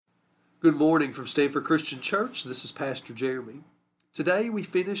Good morning from Stanford Christian Church. This is Pastor Jeremy. Today we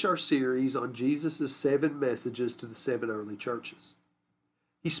finish our series on Jesus' 7 messages to the 7 early churches.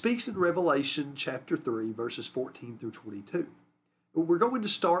 He speaks in Revelation chapter 3, verses 14 through 22. We're going to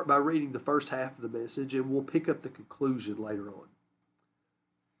start by reading the first half of the message, and we'll pick up the conclusion later on.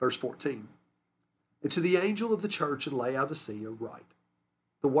 Verse 14. And to the angel of the church in Laodicea write,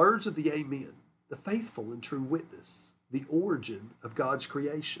 the words of the Amen, the faithful and true witness, the origin of God's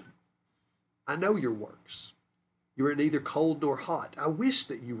creation. I know your works. You are neither cold nor hot. I wish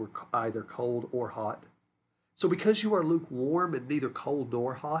that you were either cold or hot. So because you are lukewarm and neither cold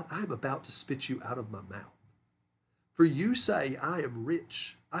nor hot, I am about to spit you out of my mouth. For you say, I am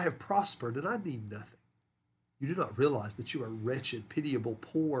rich, I have prospered, and I need nothing. You do not realize that you are wretched, pitiable,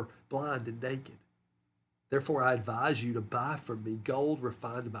 poor, blind, and naked. Therefore I advise you to buy from me gold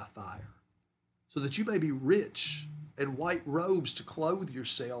refined by fire, so that you may be rich, and white robes to clothe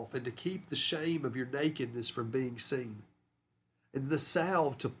yourself, and to keep the shame of your nakedness from being seen, and the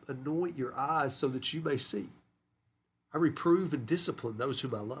salve to anoint your eyes so that you may see. I reprove and discipline those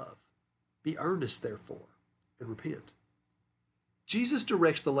whom I love. Be earnest, therefore, and repent. Jesus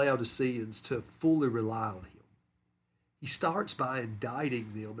directs the Laodiceans to fully rely on him. He starts by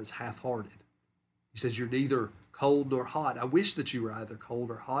indicting them as half-hearted. He says, you're neither cold nor hot. I wish that you were either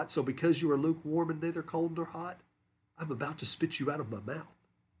cold or hot. So because you are lukewarm and neither cold nor hot, I'm about to spit you out of my mouth.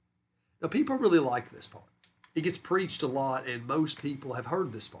 Now, people really like this part. It gets preached a lot, and most people have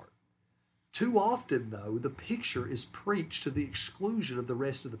heard this part. Too often, though, the picture is preached to the exclusion of the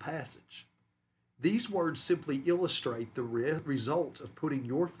rest of the passage. These words simply illustrate the result of putting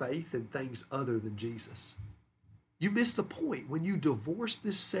your faith in things other than Jesus. You miss the point when you divorce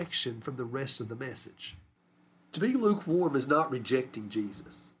this section from the rest of the message. To be lukewarm is not rejecting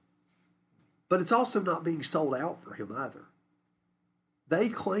Jesus, but it's also not being sold out for him either. They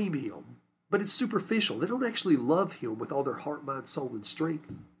claim him, but it's superficial. They don't actually love him with all their heart, mind, soul, and strength.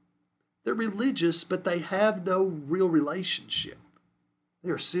 They're religious, but they have no real relationship. They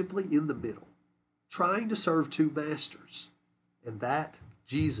are simply in the middle, trying to serve two masters, and that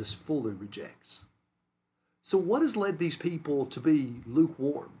Jesus fully rejects. So what has led these people to be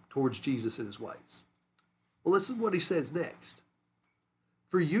lukewarm towards Jesus and his ways? Well, listen to what he says next.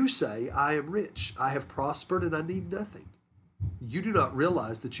 For you say, I am rich, I have prospered, and I need nothing. You do not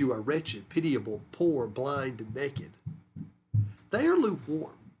realize that you are wretched, pitiable, poor, blind, and naked. They are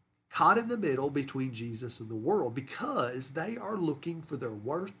lukewarm, caught in the middle between Jesus and the world because they are looking for their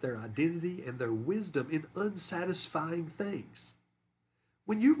worth, their identity, and their wisdom in unsatisfying things.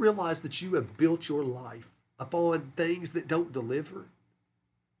 When you realize that you have built your life upon things that don't deliver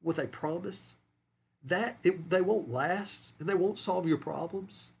with a promise, they won't last and they won't solve your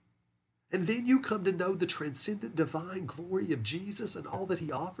problems. And then you come to know the transcendent divine glory of Jesus and all that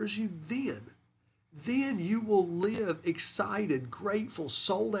he offers you, then you will live excited, grateful,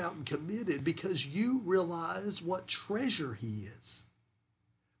 sold out, and committed because you realize what treasure he is.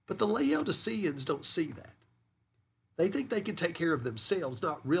 But the Laodiceans don't see that. They think they can take care of themselves,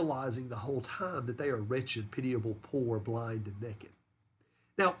 not realizing the whole time that they are wretched, pitiable, poor, blind, and naked.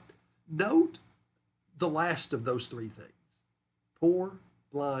 Now, note the last of those three things, poor,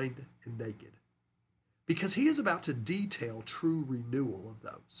 blind, and naked, because he is about to detail true renewal of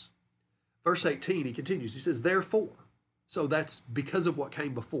those. Verse 18, he continues, he says, therefore, so that's because of what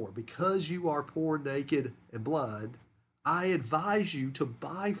came before, because you are poor, naked, and blind, I advise you to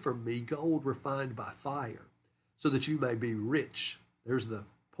buy from me gold refined by fire, so that you may be rich, there's the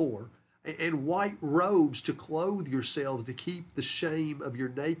poor, and white robes to clothe yourselves to keep the shame of your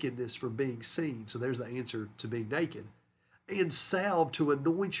nakedness from being seen. So there's the answer to being naked. And salve to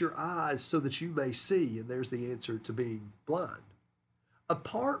anoint your eyes so that you may see. And there's the answer to being blind.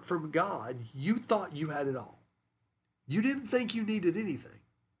 Apart from God, you thought you had it all. You didn't think you needed anything.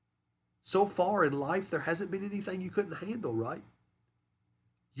 So far in life, there hasn't been anything you couldn't handle, right?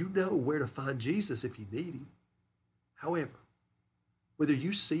 You know where to find Jesus if you need him. However, whether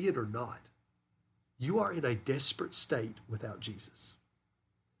you see it or not, you are in a desperate state without Jesus.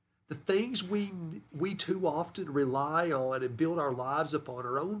 The things we too often rely on and build our lives upon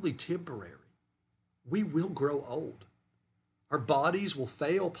are only temporary. We will grow old. Our bodies will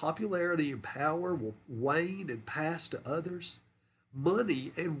fail. Popularity and power will wane and pass to others.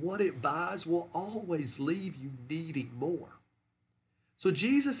 Money and what it buys will always leave you needing more. So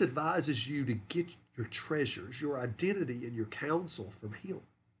Jesus advises you to get your treasures, your identity, and your counsel from him.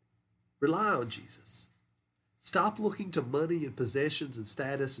 Rely on Jesus. Stop looking to money and possessions and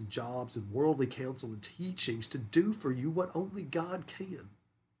status and jobs and worldly counsel and teachings to do for you what only God can.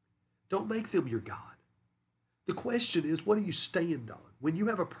 Don't make them your God. The question is, what do you stand on? When you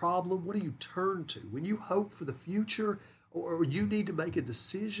have a problem, what do you turn to? When you hope for the future or you need to make a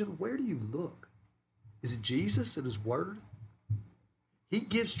decision, where do you look? Is it Jesus and his word? He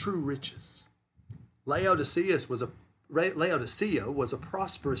gives true riches. Laodicea was a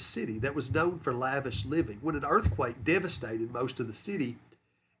prosperous city that was known for lavish living. When an earthquake devastated most of the city,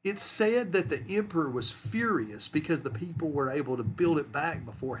 it's said that the emperor was furious because the people were able to build it back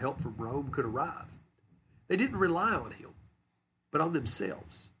before help from Rome could arrive. They didn't rely on him, but on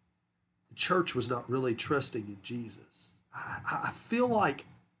themselves. The church was not really trusting in Jesus. I feel like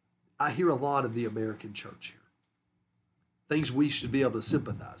I hear a lot of the American church here. Things we should be able to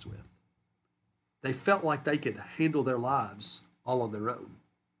sympathize with. They felt like they could handle their lives all on their own.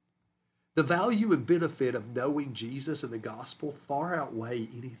 The value and benefit of knowing Jesus and the gospel far outweigh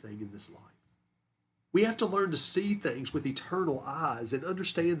anything in this life. We have to learn to see things with eternal eyes and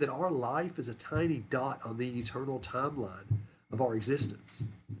understand that our life is a tiny dot on the eternal timeline of our existence.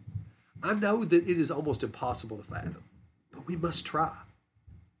 I know that it is almost impossible to fathom, but we must try.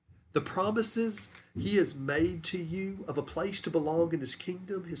 The promises he has made to you of a place to belong in his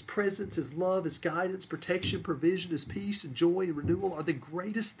kingdom, his presence, his love, his guidance, protection, provision, his peace and joy and renewal are the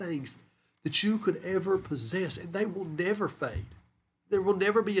greatest things that you could ever possess, and they will never fade. There will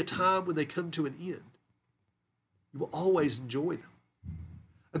never be a time when they come to an end. You will always enjoy them.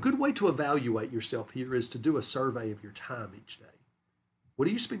 A good way to evaluate yourself here is to do a survey of your time each day. What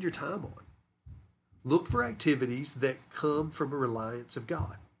do you spend your time on? Look for activities that come from a reliance of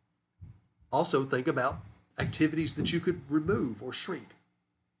God. Also, think about activities that you could remove or shrink.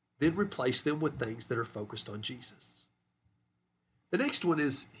 Then replace them with things that are focused on Jesus. The next one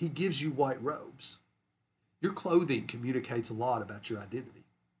is he gives you white robes. Your clothing communicates a lot about your identity.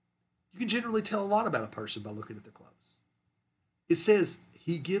 You can generally tell a lot about a person by looking at their clothes. It says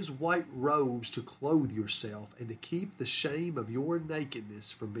he gives white robes to clothe yourself and to keep the shame of your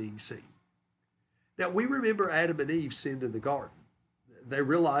nakedness from being seen. Now, we remember Adam and Eve sinned in the garden. They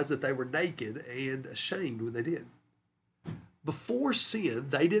realized that they were naked and ashamed when they did. Before sin,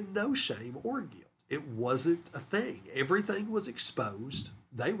 they didn't know shame or guilt. It wasn't a thing. Everything was exposed.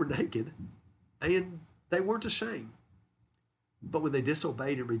 They were naked, and they weren't ashamed. But when they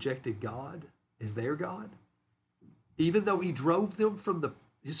disobeyed and rejected God as their God, even though he drove them from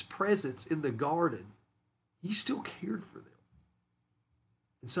his presence in the garden, he still cared for them.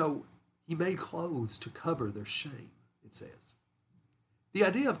 And so he made clothes to cover their shame, it says. The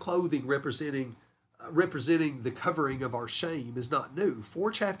idea of clothing representing the covering of our shame is not new.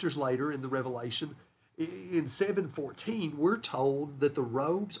 4 chapters later in the Revelation, in 7:14, we're told that the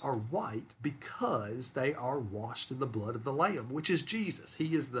robes are white because they are washed in the blood of the Lamb, which is Jesus.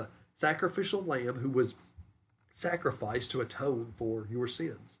 He is the sacrificial lamb who was sacrificed to atone for your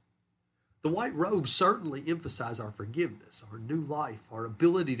sins. The white robes certainly emphasize our forgiveness, our new life, our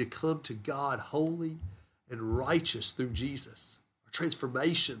ability to come to God holy and righteous through Jesus.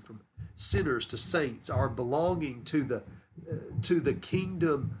 Transformation from sinners to saints, our belonging to the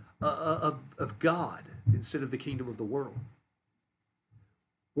kingdom of God instead of the kingdom of the world.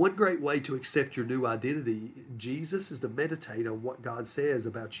 One great way to accept your new identity in Jesus is to meditate on what God says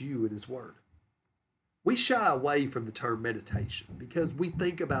about you in his word. We shy away from the term meditation because we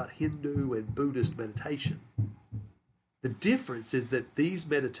think about Hindu and Buddhist meditation. The difference is that these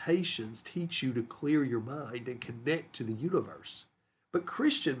meditations teach you to clear your mind and connect to the universe. But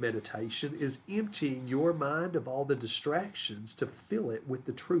Christian meditation is emptying your mind of all the distractions to fill it with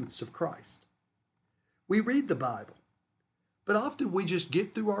the truths of Christ. We read the Bible, but often we just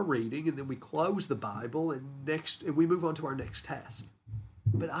get through our reading and then we close the Bible and we move on to our next task.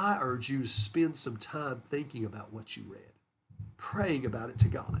 But I urge you to spend some time thinking about what you read, praying about it to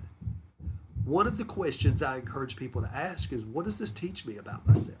God. One of the questions I encourage people to ask is, what does this teach me about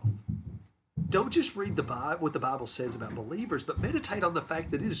myself? Don't just read what the Bible says about believers, but meditate on the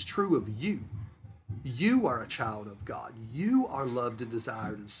fact that it is true of you. You are a child of God. You are loved and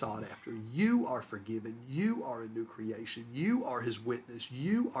desired and sought after. You are forgiven. You are a new creation. You are his witness.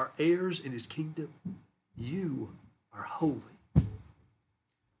 You are heirs in his kingdom. You are holy.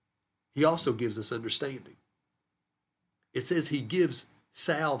 He also gives us understanding. It says he gives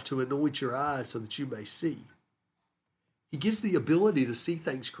salve to anoint your eyes so that you may see. He gives the ability to see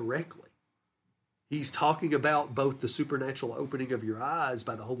things correctly. He's talking about both the supernatural opening of your eyes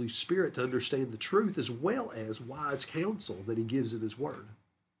by the Holy Spirit to understand the truth, as well as wise counsel that he gives in his word.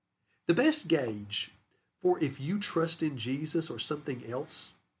 The best gauge for if you trust in Jesus or something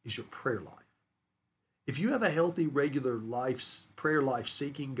else is your prayer life. If you have a healthy, regular prayer life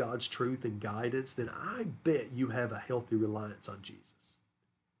seeking God's truth and guidance, then I bet you have a healthy reliance on Jesus.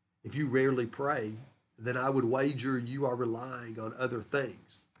 If you rarely pray, then I would wager you are relying on other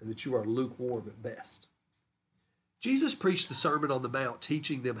things and that you are lukewarm at best. Jesus preached the Sermon on the Mount,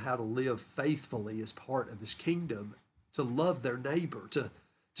 teaching them how to live faithfully as part of his kingdom, to love their neighbor, to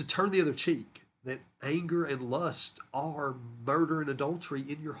turn the other cheek, that anger and lust are murder and adultery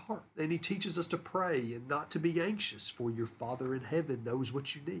in your heart. And he teaches us to pray and not to be anxious, for your Father in heaven knows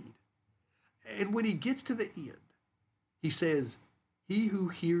what you need. And when he gets to the end, he says, he who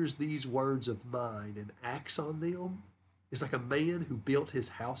hears these words of mine and acts on them is like a man who built his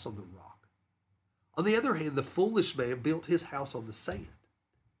house on the rock. On the other hand, the foolish man built his house on the sand.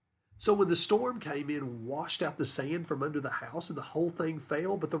 So when the storm came in and washed out the sand from under the house and the whole thing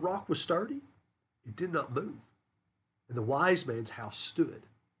fell, but the rock was sturdy, it did not move. And the wise man's house stood.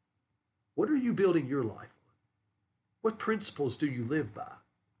 What are you building your life on? What principles do you live by?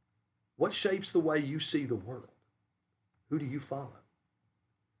 What shapes the way you see the world? Who do you follow?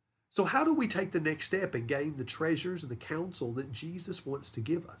 So how do we take the next step and gain the treasures and the counsel that Jesus wants to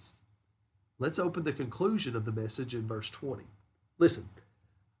give us? Let's open the conclusion of the message in verse 20. Listen,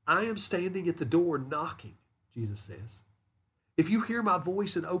 I am standing at the door knocking, Jesus says. If you hear my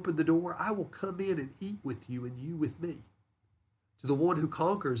voice and open the door, I will come in and eat with you and you with me. To the one who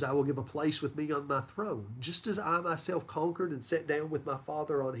conquers, I will give a place with me on my throne. Just as I myself conquered and sat down with my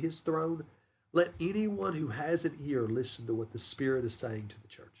Father on his throne, let anyone who has an ear listen to what the Spirit is saying to the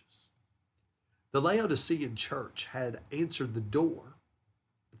churches. The Laodicean church had answered the door,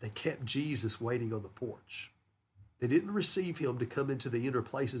 but they kept Jesus waiting on the porch. They didn't receive him to come into the inner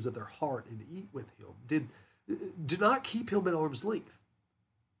places of their heart and eat with him. Do not keep him at arm's length,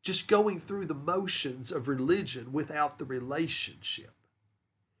 just going through the motions of religion without the relationship.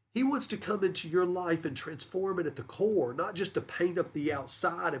 He wants to come into your life and transform it at the core, not just to paint up the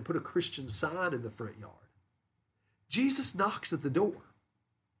outside and put a Christian sign in the front yard. Jesus knocks at the door.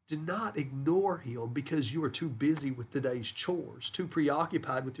 Do not ignore him because you are too busy with today's chores, too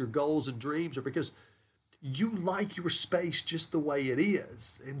preoccupied with your goals and dreams, or because you like your space just the way it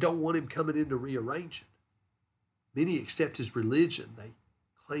is and don't want him coming in to rearrange it. Many accept his religion. They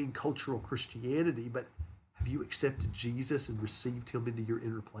claim cultural Christianity, but have you accepted Jesus and received him into your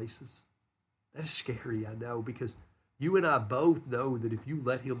inner places? That is scary, I know, because you and I both know that if you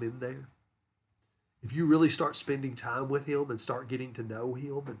let him in there, if you really start spending time with him and start getting to know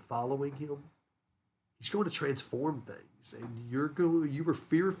him and following him, he's going to transform things. And you were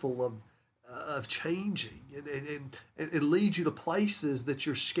fearful of changing and lead you to places that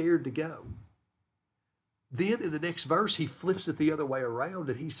you're scared to go. Then in the next verse, he flips it the other way around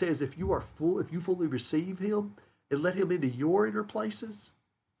and he says, if you fully receive him and let him into your inner places,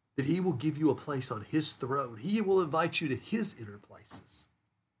 that he will give you a place on his throne. He will invite you to his inner places.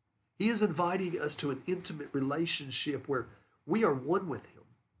 He is inviting us to an intimate relationship where we are one with him.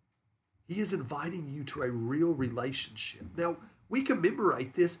 He is inviting you to a real relationship. Now, we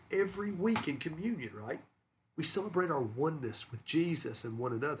commemorate this every week in communion, right? We celebrate our oneness with Jesus and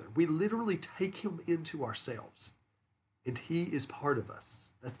one another. We literally take him into ourselves, and he is part of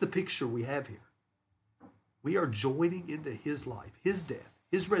us. That's the picture we have here. We are joining into his life, his death,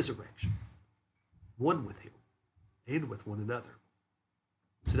 his resurrection, one with him and with one another.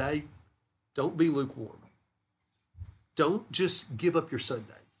 Today, don't be lukewarm. Don't just give up your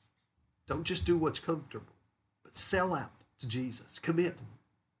Sundays. Don't just do what's comfortable, but sell out to Jesus. Commit.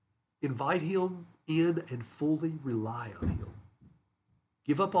 Invite him in and fully rely on him.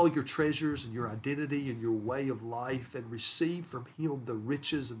 Give up all your treasures and your identity and your way of life and receive from him the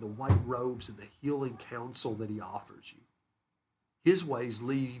riches and the white robes and the healing counsel that he offers you. His ways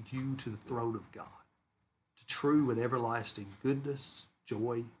lead you to the throne of God, to true and everlasting goodness,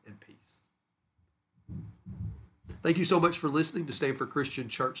 joy, and peace. Thank you so much for listening to Stanford Christian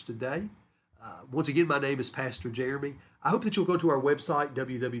Church today. Once again, my name is Pastor Jeremy. I hope that you'll go to our website,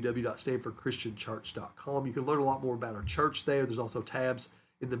 www.stanfordchristianchurch.com. You can learn a lot more about our church there. There's also tabs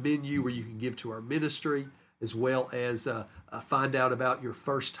in the menu where you can give to our ministry, as well as find out about your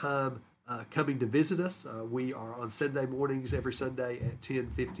first time coming to visit us. We are on Sunday mornings, every Sunday at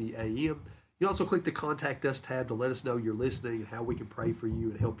 10:50 a.m. You can also click the Contact Us tab to let us know you're listening and how we can pray for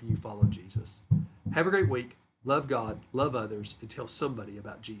you and help you follow Jesus. Have a great week. Love God, love others, and tell somebody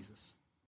about Jesus.